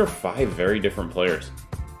 man, these are 5 very different players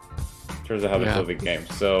in terms of how they play the game.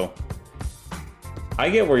 So I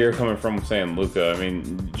get where you're coming from saying Luka. I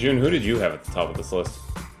mean, June, who did you have at the top of this list?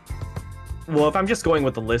 Well, if I'm just going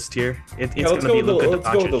with the list here, it's going to be Luka Luka Doncic.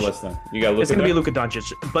 Let's go with the list then. You got Luka. It's going to be Luka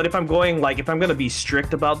Doncic. But if I'm going, if I'm going to be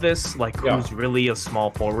strict about this, who's really a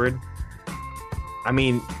small forward, I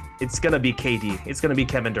mean, it's going to be KD. It's going to be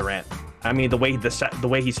Kevin Durant. I mean, the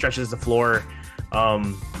way he stretches the floor,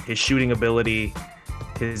 his shooting ability,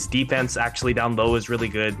 his defense actually down low is really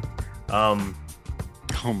good. Oh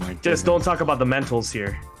my god. Just don't talk about the mentals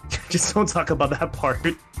here. Just don't talk about that part.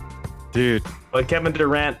 Dude. But Kevin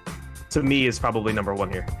Durant, to me, is probably number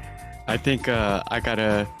 1 here. I think I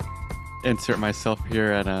gotta insert myself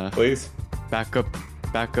here and please back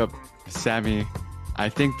up Sammy. I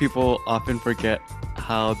think people often forget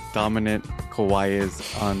how dominant Kawhi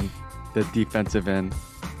is on the defensive end,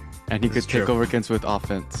 and he could take over against with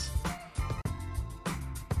offense.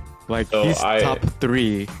 He's top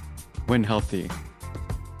 3 when healthy.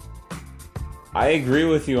 I agree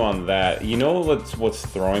with you on that. You know what's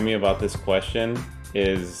throwing me about this question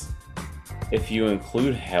is if you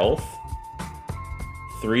include health,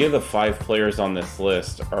 3 of the 5 players on this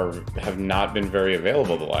list have not been very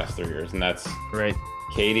available the last 3 years, and that's right.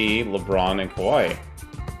 KD, LeBron, and Kawhi.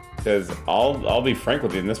 Because I'll be frank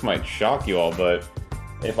with you, and this might shock you all, but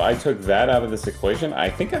if I took that out of this equation, I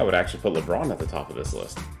think I would actually put LeBron at the top of this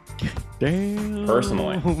list. Damn.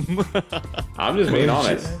 Personally. I'm just being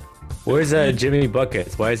honest. Where's Jimmy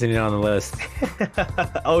Buckets? Why isn't he on the list?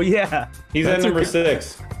 Oh yeah, he's at number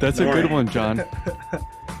 6. That's a good one, John.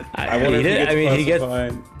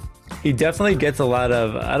 He definitely gets a lot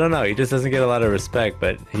of. I don't know. He just doesn't get a lot of respect,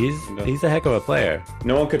 but he's a heck of a player.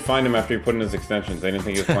 No one could find him after he put in his extensions. They didn't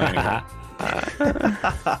think he was playing anymore.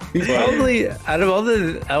 He's probably out of all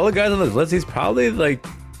the guys on this list, he's probably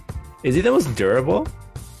is he the most durable?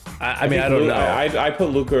 I mean, I don't know. I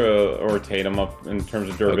put Luka or Tatum up in terms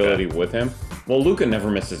of durability with him. Well, Luka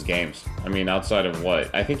never misses games. I mean, outside of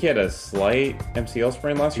what? I think he had a slight MCL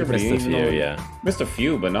sprain last year. Missed a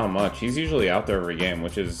few, but not much. He's usually out there every game,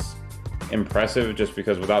 which is impressive just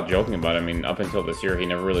because, without joking about it, I mean, up until this year, he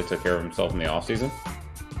never really took care of himself in the offseason.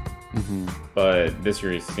 Mm-hmm. But this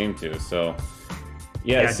year he seemed to. So,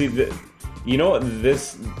 see, you know what?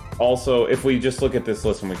 This also, if we just look at this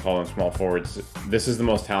list and we call them small forwards, this is the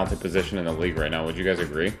most talented position in the league right now. Would you guys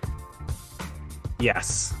agree?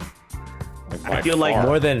 Yes. I feel far. like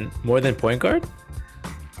more than point guard.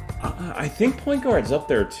 I think point guard's up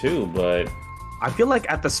there too, but I feel like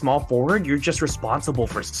at the small forward, you're just responsible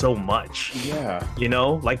for so much. Yeah.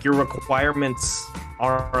 Your requirements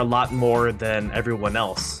are a lot more than everyone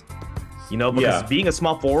else. Because being a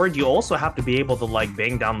small forward, you also have to be able to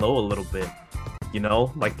bang down low a little bit.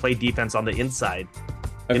 Play defense on the inside.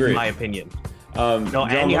 Agreed. In my opinion. John,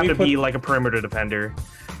 and you have to be a perimeter defender.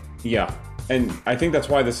 Yeah. And I think that's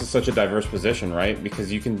why this is such a diverse position, right?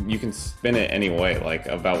 Because you can spin it any way,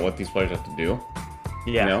 about what these players have to do.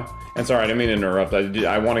 Yeah. And sorry, I didn't mean to interrupt.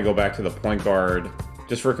 I want to go back to the point guard.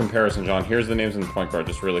 Just for comparison, John, here's the names in the point guard,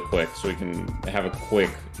 just really quick, so we can have a quick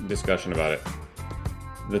discussion about it.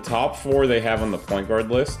 The top 4 they have on the point guard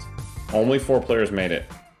list, only 4 players made it.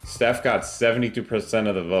 Steph got 72%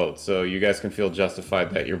 of the vote, so you guys can feel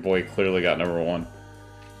justified that your boy clearly got number 1.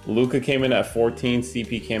 Luka came in at 14,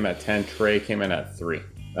 CP came at 10, Trey came in at 3.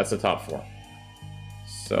 That's the top 4.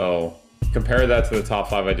 So compare that to the top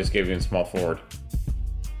 5 I just gave you in small forward.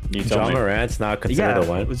 You tell me. Morant's not considered a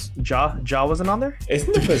one. Ja wasn't on there?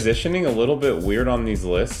 Isn't the positioning a little bit weird on these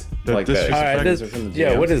lists? What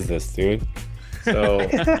is this, dude? So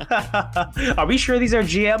are we sure these are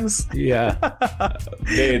GMs? Yeah.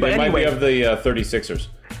 they might be of the 36ers.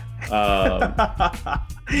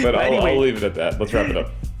 But I'll leave it at that. Let's wrap it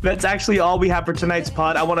up. That's actually all we have for tonight's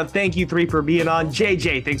pod. I want to thank you three for being on.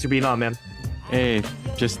 JJ, thanks for being on, man. Hey,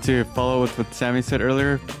 just to follow with what Sammy said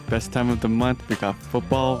earlier, best time of the month. We got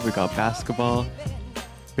football, we got basketball,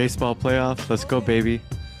 baseball playoffs. Let's go, baby.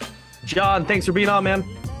 John, thanks for being on, man.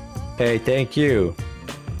 Hey, thank you.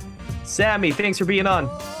 Sammy, thanks for being on.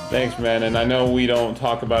 Thanks, man. And I know we don't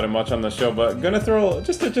talk about it much on the show, but gonna throw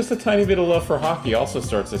just a tiny bit of love for hockey. Also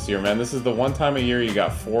starts this year, man. This is the one time a year you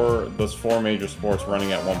got those four major sports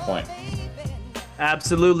running at one point.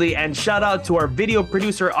 Absolutely. And shout out to our video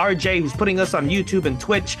producer, RJ, who's putting us on YouTube and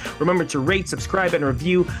Twitch. Remember to rate, subscribe, and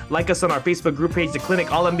review. Like us on our Facebook group page, The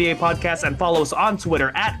Clinic All NBA Podcast, and follow us on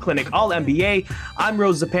Twitter at Clinic All NBA. I'm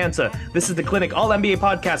Rose Zapanta. This is The Clinic All NBA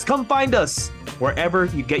Podcast. Come find us wherever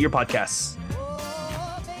you get your podcasts.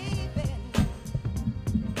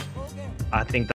 I think